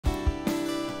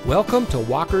Welcome to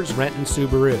Walker's Renton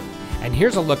Subaru, and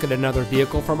here's a look at another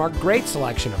vehicle from our great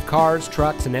selection of cars,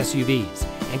 trucks, and SUVs,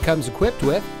 and comes equipped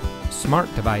with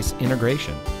smart device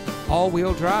integration,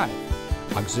 all-wheel drive,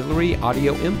 auxiliary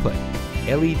audio input,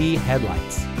 LED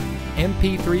headlights,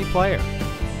 MP3 player,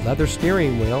 leather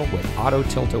steering wheel with auto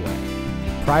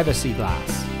tilt-away, privacy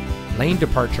glass, lane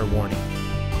departure warning,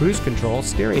 cruise control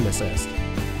steering assist,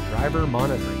 driver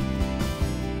monitoring.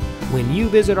 When you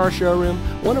visit our showroom,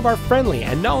 one of our friendly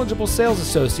and knowledgeable sales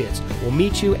associates will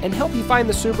meet you and help you find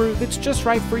the Subaru that's just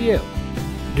right for you.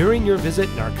 During your visit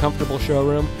in our comfortable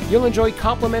showroom, you'll enjoy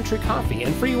complimentary coffee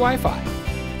and free Wi-Fi.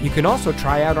 You can also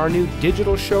try out our new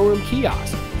digital showroom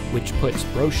kiosk, which puts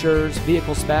brochures,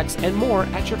 vehicle specs, and more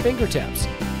at your fingertips.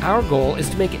 Our goal is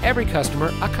to make every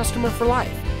customer a customer for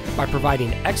life by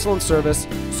providing excellent service,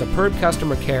 superb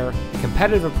customer care,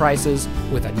 competitive prices,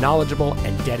 with a knowledgeable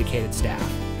and dedicated staff.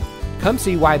 Come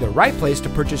see why the right place to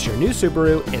purchase your new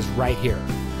Subaru is right here.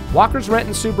 Walker's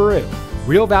Renton Subaru.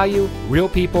 Real value, real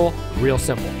people, real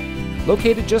simple.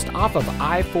 Located just off of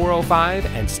I-405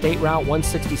 and State Route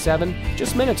 167,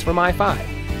 just minutes from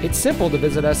I-5. It's simple to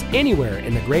visit us anywhere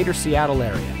in the greater Seattle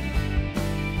area.